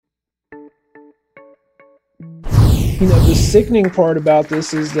The sickening part about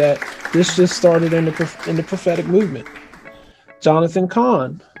this is that this just started in the prophetic movement. Jonathan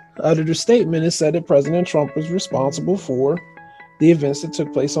Cahn uttered a statement and said that President Trump was responsible for the events that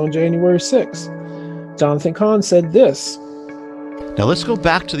took place on January 6th. Jonathan Cahn said this. Now let's go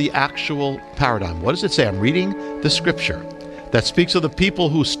back to the actual paradigm. What does it say? I'm reading the scripture that speaks of the people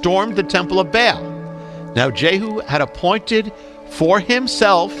who stormed the temple of Baal. Now Jehu had appointed for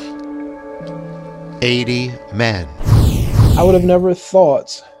himself 80 men. I would have never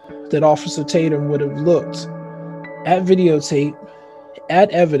thought that Officer Tatum would have looked at videotape, at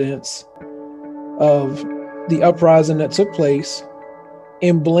evidence of the uprising that took place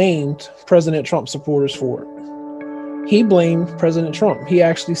and blamed President Trump supporters for it. He blamed President Trump. He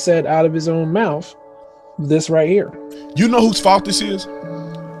actually said out of his own mouth this right here. You know whose fault this is?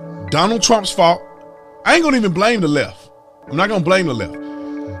 Donald Trump's fault. I ain't gonna even blame the left. I'm not gonna blame the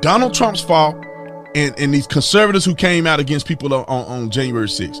left. Donald Trump's fault and these conservatives who came out against people on January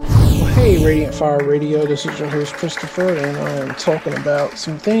 6th. Well, hey, Radiant Fire Radio, this is your host, Christopher, and I am talking about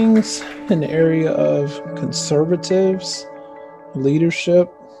some things in the area of conservatives,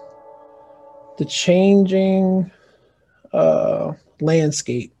 leadership, the changing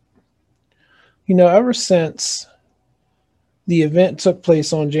landscape. Ever since the event took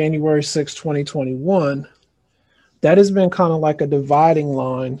place on January 6, 2021, that has been kind of like a dividing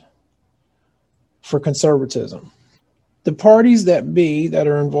line for conservatism. The parties that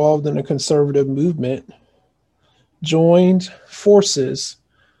are involved in the conservative movement joined forces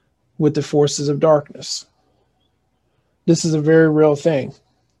with the forces of darkness. This is a very real thing.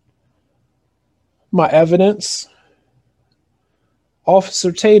 My evidence,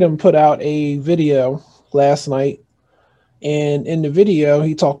 Officer Tatum put out a video last night, and in the video,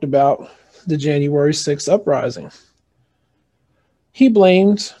 he talked about the January 6th uprising. He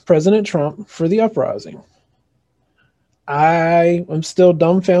blamed President Trump for the uprising. I am still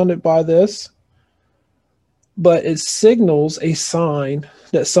dumbfounded by this, but it signals a sign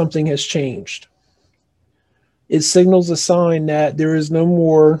that something has changed. It signals a sign that there is no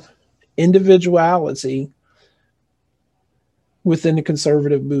more individuality within the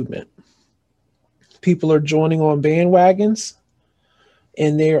conservative movement. People are joining on bandwagons,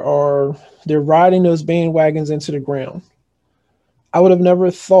 and they're riding those bandwagons into the ground. I would have never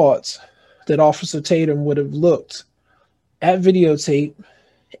thought that Officer Tatum would have looked at videotape,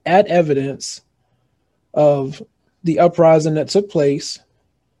 at evidence of the uprising that took place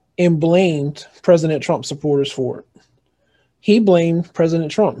and blamed President Trump supporters for it. He blamed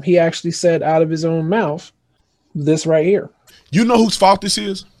President Trump. He actually said out of his own mouth this right here. You know whose fault this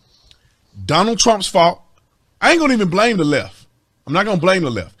is? Donald Trump's fault. I ain't gonna even blame the left. I'm not gonna blame the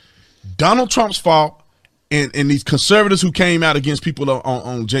left. Donald Trump's fault and these conservatives who came out against people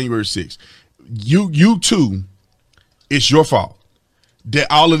on January 6th. You too, it's your fault that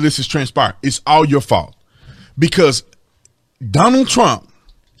all of this is transpired. It's all your fault. Because Donald Trump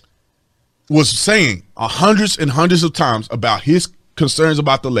was saying hundreds and hundreds of times about his concerns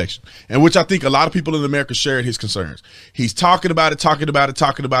about the election, and which I think a lot of people in America shared his concerns. He's talking about it.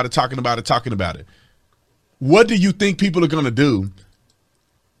 What do you think people are going to do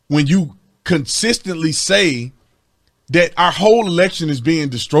when you consistently say that our whole election is being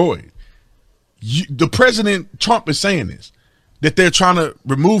destroyed? The President Trump is saying this, that they're trying to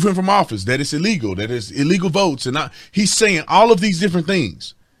remove him from office, that it's illegal, that it's illegal votes. And he's saying all of these different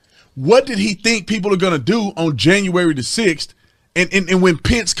things. What did he think people are going to do on January the 6th? And when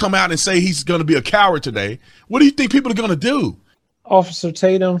Pence come out and say he's going to be a coward today, what do you think people are going to do? Officer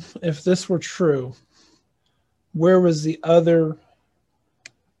Tatum, if this were true, where was the other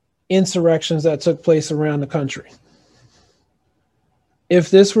insurrections that took place around the country? If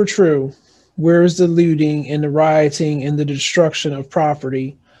this were true, where's the looting and the rioting and the destruction of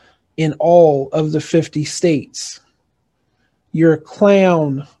property in all of the 50 states? You're a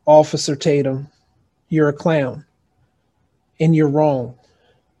clown, Officer Tatum. You're a clown. And you're wrong.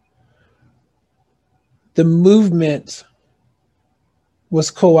 The movement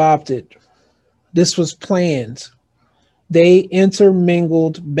was co-opted. This was planned. They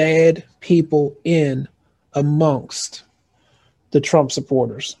intermingled bad people in amongst the Trump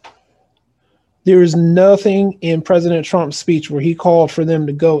supporters. There is nothing in President Trump's speech where he called for them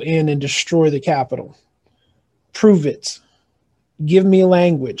to go in and destroy the Capitol. Prove it. Give me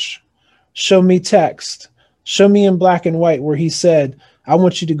language. Show me text. Show me in black and white where he said, I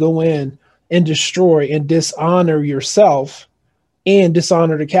want you to go in and destroy and dishonor yourself and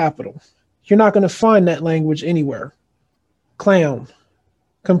dishonor the Capitol. You're not going to find that language anywhere. Clown.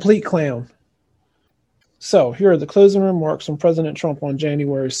 Complete clown. So here are the closing remarks from President Trump on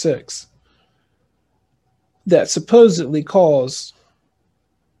January 6th. that supposedly caused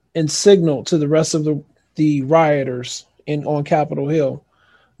and signaled to the rest of the rioters on Capitol Hill,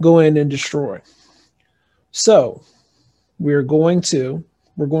 go in and destroy. So we're going to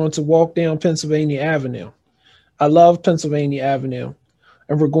walk down Pennsylvania Avenue. I love Pennsylvania Avenue.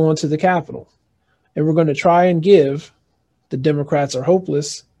 And we're going to the Capitol. And we're going to try and give, the Democrats are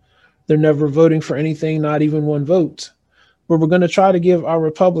hopeless. They're never voting for anything, not even one vote. But we're going to try to give our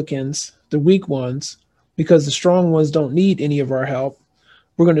Republicans, the weak ones, because the strong ones don't need any of our help.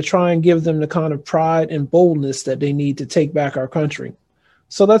 We're going to try and give them the kind of pride and boldness that they need to take back our country.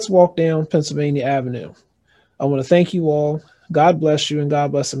 So let's walk down Pennsylvania Avenue. I want to thank you all. God bless you and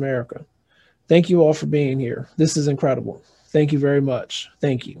God bless America. Thank you all for being here. This is incredible. Thank you very much.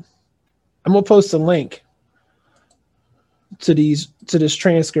 Thank you. I'm going to post a link to this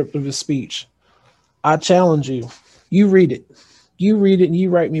transcript of his speech. I challenge you. You read it. You read it and you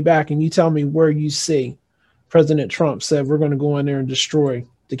write me back and you tell me where you see President Trump said we're going to go in there and destroy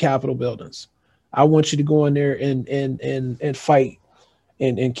the Capitol buildings. I want you to go in there and fight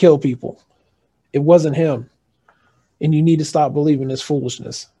and kill people. It wasn't him. And you need to stop believing this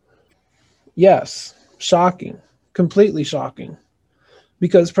foolishness. Yes, shocking, completely shocking,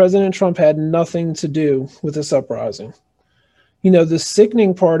 because President Trump had nothing to do with this uprising. You know, the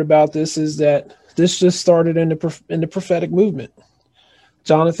sickening part about this is that this just started in the prophetic movement.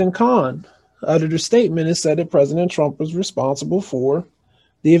 Jonathan Cahn uttered a statement and said that President Trump was responsible for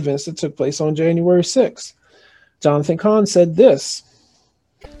the events that took place on January 6th. Jonathan Cahn said this.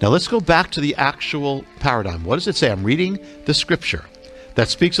 Now let's go back to the actual paradigm. What does it say? I'm reading the scripture that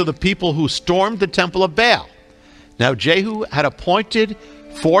speaks of the people who stormed the temple of Baal. Now Jehu had appointed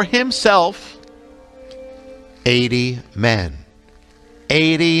for himself 80 men.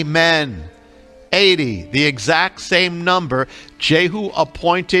 80 men. 80, the exact same number. Jehu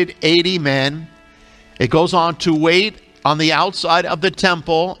appointed 80 men. It goes on to wait on the outside of the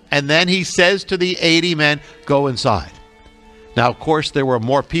temple, and then he says to the 80 men, go inside. Now, of course, there were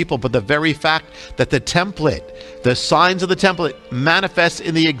more people, but the very fact that the template, the signs of the template manifest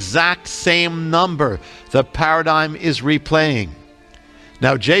in the exact same number, the paradigm is replaying.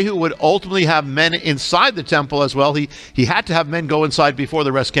 Now, Jehu would ultimately have men inside the temple as well. He had to have men go inside before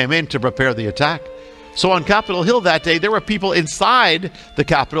the rest came in to prepare the attack. So on Capitol Hill that day, there were people inside the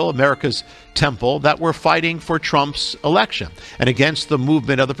Capitol, America's temple, that were fighting for Trump's election and against the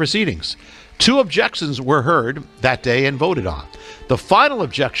movement of the proceedings. 2 objections were heard that day and voted on. The final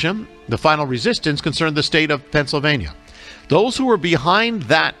objection, the final resistance, concerned the state of Pennsylvania. Those who were behind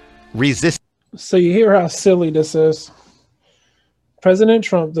that resistance. So you hear how silly this is. President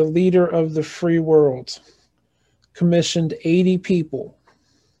Trump, the leader of the free world, commissioned 80 people,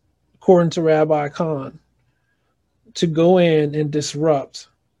 according to Rabbi Cahn, to go in and disrupt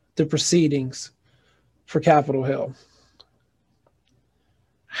the proceedings for Capitol Hill.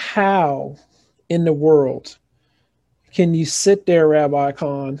 How in the world can you sit there, Rabbi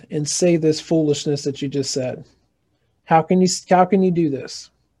Cahn, and say this foolishness that you just said? How can you do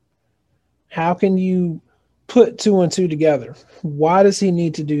this? How can you put 2 and 2 together? Why does he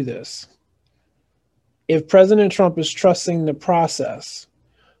need to do this? If President Trump is trusting the process,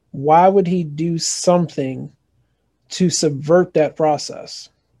 why would he do something to subvert that process?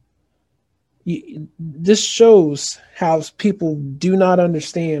 This shows how people do not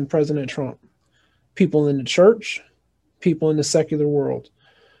understand President Trump. People in the church, people in the secular world.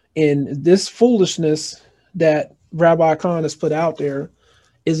 And this foolishness that Rabbi Cahn has put out there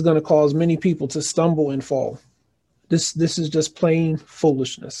is going to cause many people to stumble and fall. This is just plain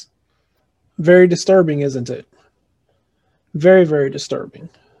foolishness. Very disturbing, isn't it? Very, very disturbing.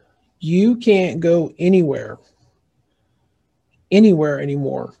 You can't go anywhere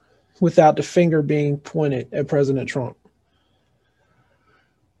anymore without the finger being pointed at President Trump.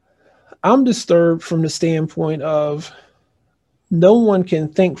 I'm disturbed from the standpoint of no one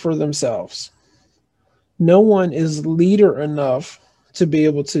can think for themselves. No one is leader enough to be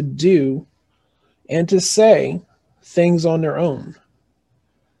able to do and to say things on their own.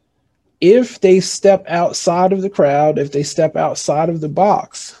 If they step outside of the crowd, if they step outside of the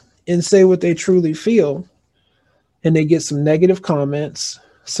box and say what they truly feel, and they get some negative comments,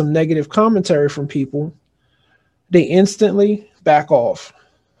 some negative commentary from people, they instantly back off.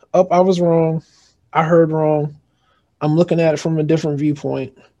 Oh, I was wrong. I heard wrong. I'm looking at it from a different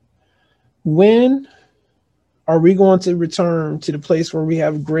viewpoint. When are we going to return to the place where we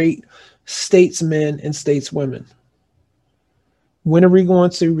have great statesmen and stateswomen? When are we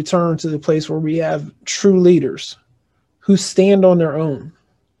going to return to the place where we have true leaders who stand on their own?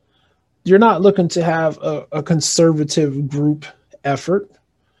 You're not looking to have a conservative group effort.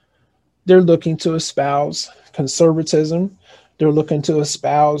 They're looking to espouse conservatism. They're looking to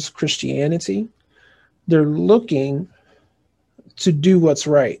espouse Christianity. They're looking to do what's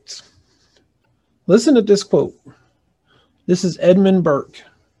right. Listen to this quote. This is Edmund Burke.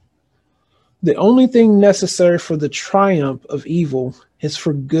 The only thing necessary for the triumph of evil is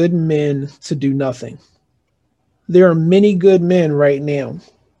for good men to do nothing. There are many good men right now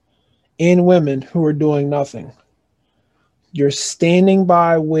and women who are doing nothing. You're standing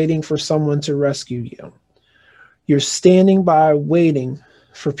by waiting for someone to rescue you. You're standing by waiting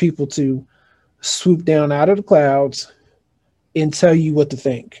for people to swoop down out of the clouds and tell you what to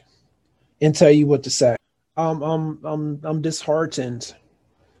think and tell you what to say. I'm disheartened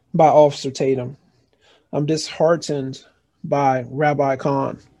by Officer Tatum. I'm disheartened by Rabbi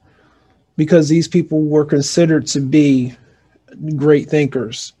Khan, because these people were considered to be great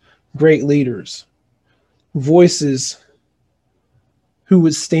thinkers, great leaders, voices who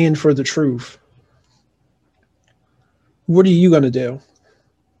would stand for the truth. What are you going to do?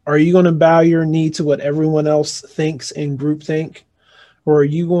 Are you going to bow your knee to what everyone else thinks and groupthink? Or are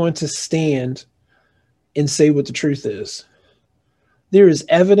you going to stand and say what the truth is? There is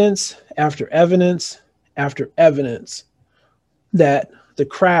evidence after evidence after evidence that the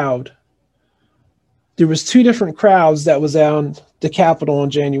crowd, there was two different crowds that was on the Capitol on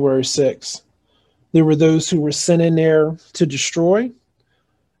January 6th. There were those who were sent in there to destroy,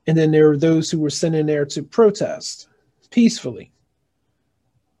 and then there were those who were sent in there to protest peacefully.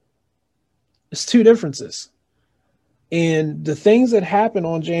 It's two differences. And the things that happened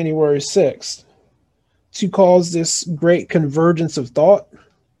on January 6th to cause this great convergence of thought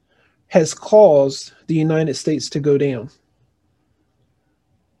has caused the United States to go down.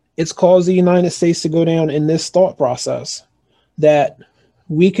 It's caused the United States to go down in this thought process that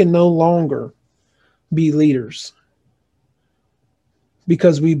we can no longer be leaders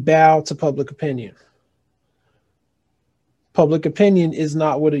because we bow to public opinion. Public opinion is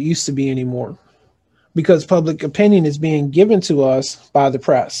not what it used to be anymore, because public opinion is being given to us by the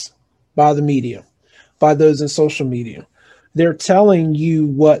press, by the media, by those in social media. They're telling you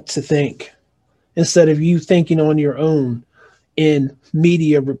what to think instead of you thinking on your own in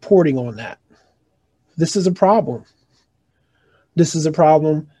media reporting on that. This is a problem. This is a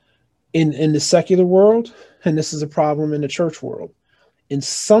problem in the secular world, and this is a problem in the church world. And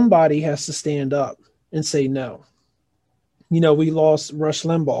somebody has to stand up and say no. You know, we lost Rush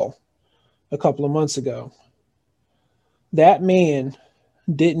Limbaugh a couple of months ago. That man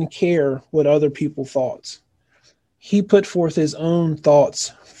didn't care what other people thought. He put forth his own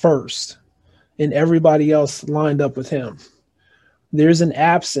thoughts first, and everybody else lined up with him. There's an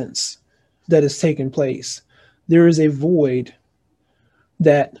absence that has taken place. There is a void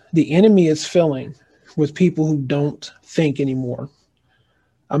that the enemy is filling with people who don't think anymore.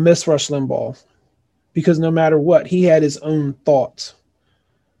 I miss Rush Limbaugh because no matter what, he had his own thoughts.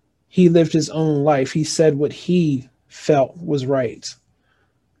 He lived his own life. He said what he felt was right.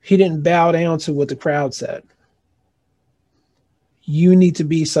 He didn't bow down to what the crowd said. You need to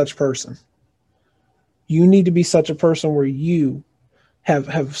be such a person. You need to be such a person where you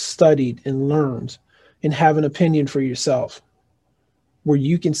have studied and learned and have an opinion for yourself, where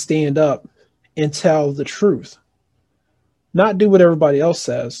you can stand up and tell the truth. Not do what everybody else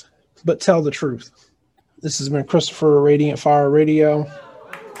says, but tell the truth. This has been Christopher, Radiant Fire Radio.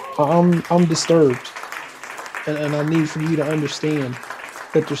 I'm disturbed, and I need for you to understand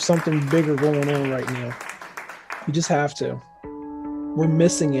that there's something bigger going on right now. You just have to. We're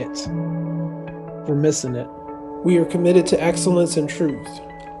missing it. We're missing it. We are committed to excellence and truth.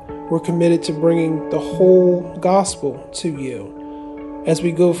 We're committed to bringing the whole gospel to you as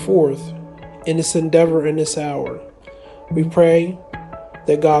we go forth in this endeavor in this hour. We pray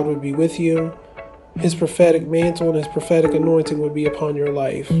that God would be with you. His prophetic mantle and his prophetic anointing would be upon your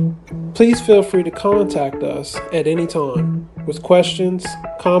life. Please feel free to contact us at any time with questions,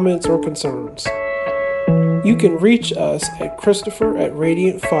 comments, or concerns. You can reach us at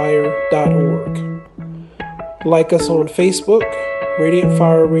Christopher@radiantfire.org. Like us on Facebook, Radiant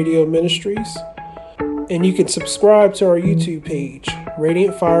Fire Radio Ministries, and you can subscribe to our YouTube page,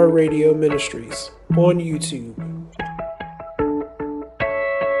 Radiant Fire Radio Ministries, on YouTube.